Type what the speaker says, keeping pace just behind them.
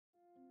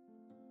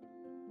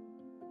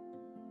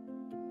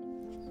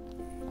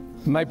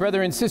My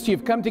brother and sister,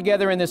 you've come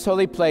together in this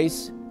holy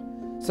place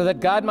so that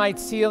God might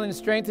seal and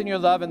strengthen your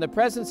love in the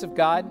presence of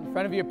God, in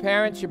front of your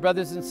parents, your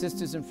brothers and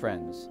sisters and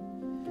friends.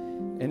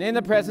 And in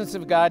the presence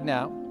of God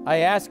now, I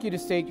ask you to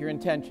state your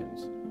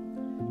intentions.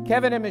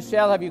 Kevin and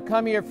Michelle, have you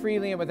come here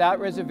freely and without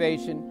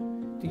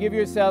reservation to give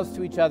yourselves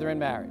to each other in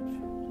marriage?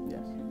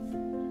 Yes.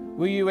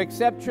 Will you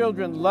accept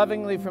children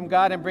lovingly from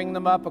God and bring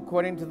them up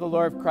according to the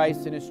law of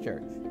Christ and His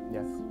church?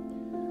 Yes.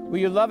 Will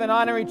you love and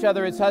honor each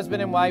other as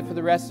husband and wife for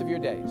the rest of your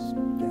days?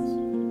 Yes.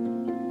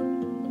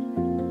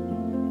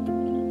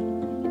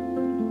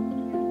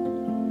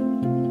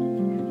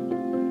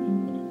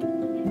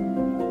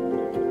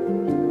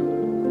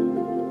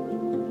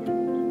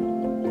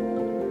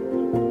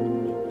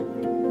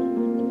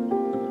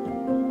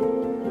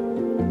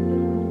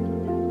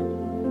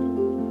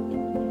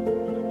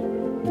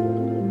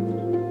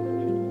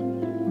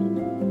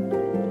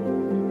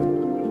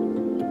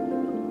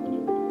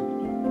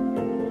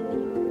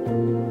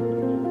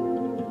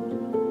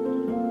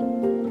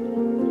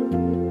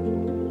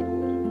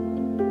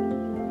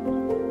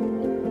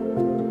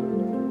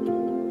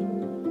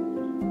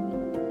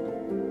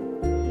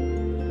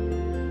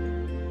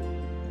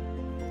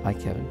 I,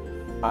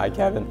 Kevin. I,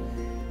 Kevin.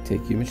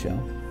 Take you,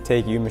 Michelle.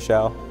 Take you,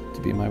 Michelle.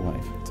 To be my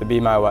wife. To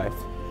be my wife.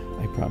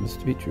 I promise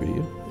to be true to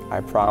you.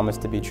 I promise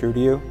to be true to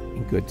you.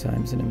 In good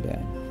times and in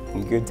bad.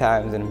 In good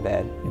times and in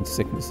bad. In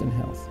sickness and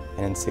health.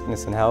 And in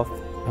sickness and health.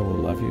 I will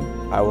love you.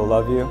 I will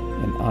love you.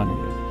 And honor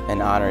you.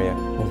 And honor you.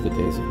 All the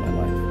days of my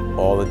life.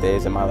 All the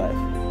days of my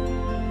life.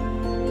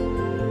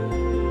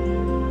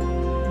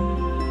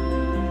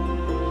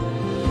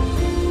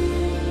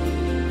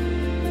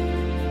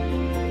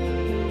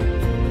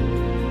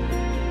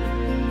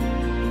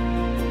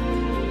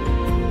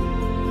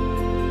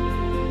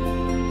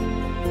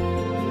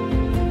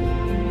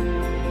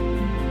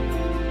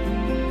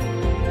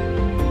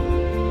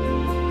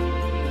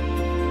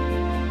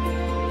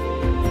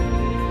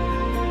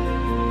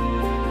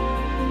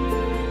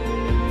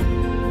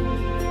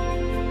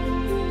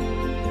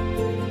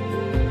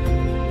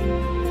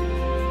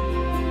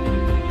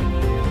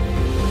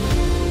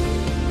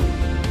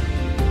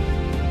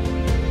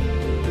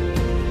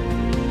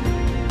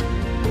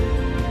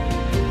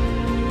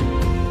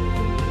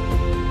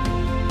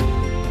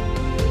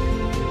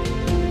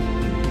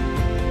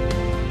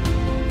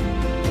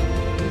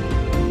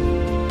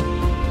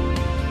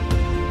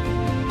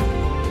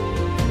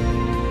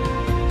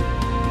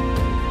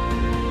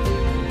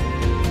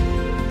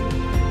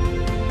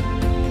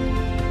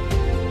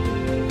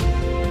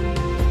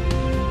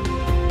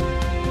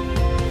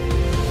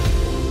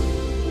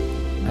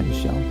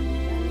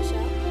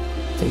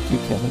 Take you,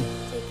 Kevin.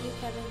 Take you,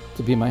 Kevin.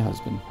 To be my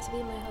husband. To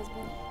be my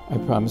husband. I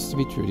promise to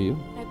be true to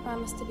you. I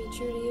promise to be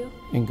true to you.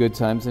 In good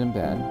times and in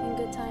bad. In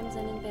good times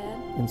and in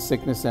bad. In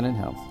sickness and in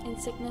health. In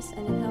sickness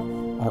and in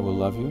health. I will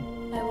love you.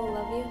 I will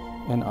love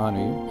you. And honor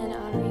you. And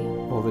honor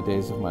you. All the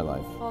days of my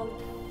life. All.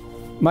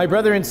 My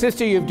brother and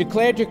sister, you've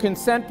declared your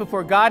consent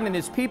before God and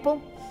His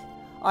people.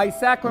 I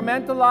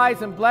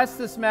sacramentalize and bless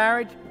this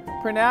marriage,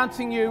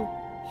 pronouncing you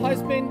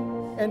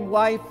husband and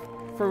wife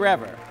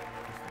forever.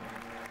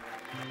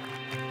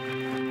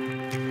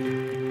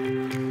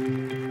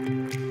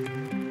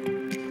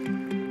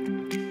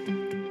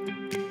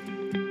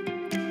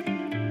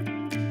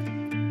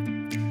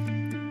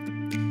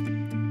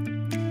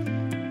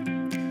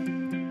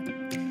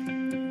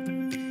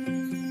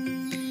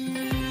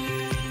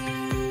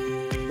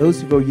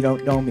 Those of you who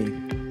don't know me,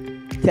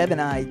 Kev and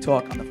I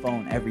talk on the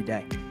phone every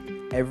day,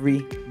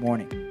 every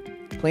morning.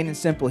 Plain and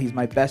simple, he's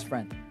my best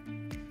friend,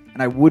 and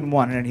I wouldn't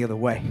want it any other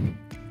way.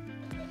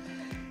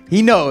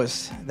 He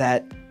knows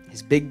that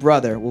his big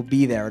brother will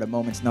be there at a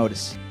moment's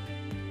notice.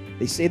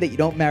 They say that you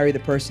don't marry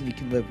the person you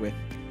can live with.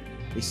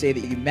 They say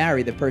that you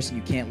marry the person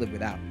you can't live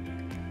without.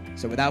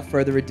 So without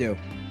further ado,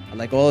 I'd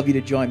like all of you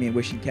to join me in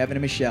wishing Kevin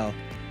and Michelle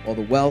all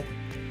the wealth,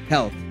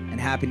 health,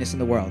 and happiness in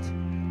the world.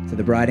 To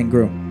the bride and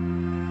groom.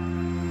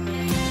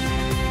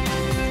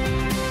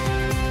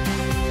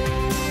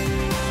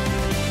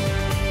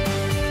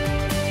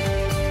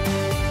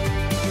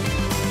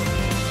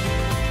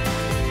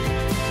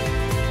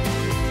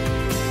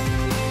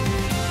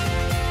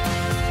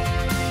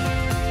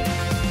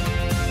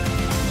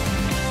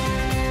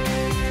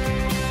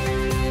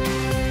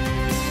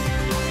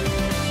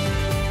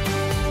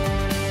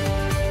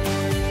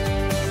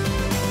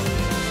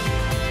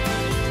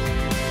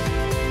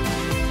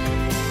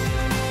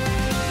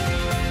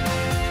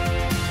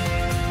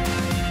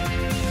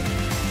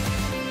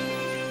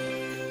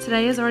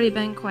 Today has already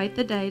been quite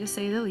the day, to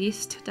say the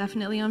least,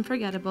 definitely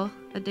unforgettable,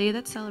 a day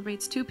that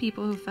celebrates two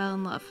people who fell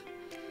in love.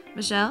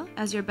 Michelle,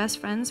 as your best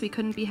friends, we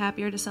couldn't be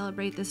happier to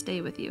celebrate this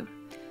day with you.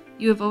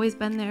 You have always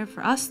been there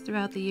for us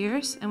throughout the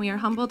years, and we are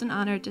humbled and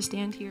honored to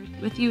stand here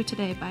with you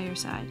today by your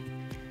side.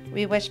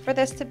 We wish for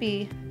this to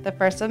be the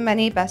first of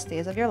many best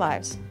days of your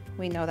lives.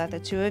 We know that the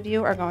two of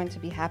you are going to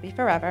be happy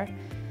forever.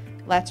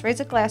 Let's raise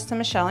a glass to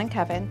Michelle and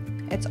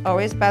Kevin. It's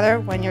always better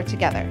when you're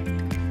together.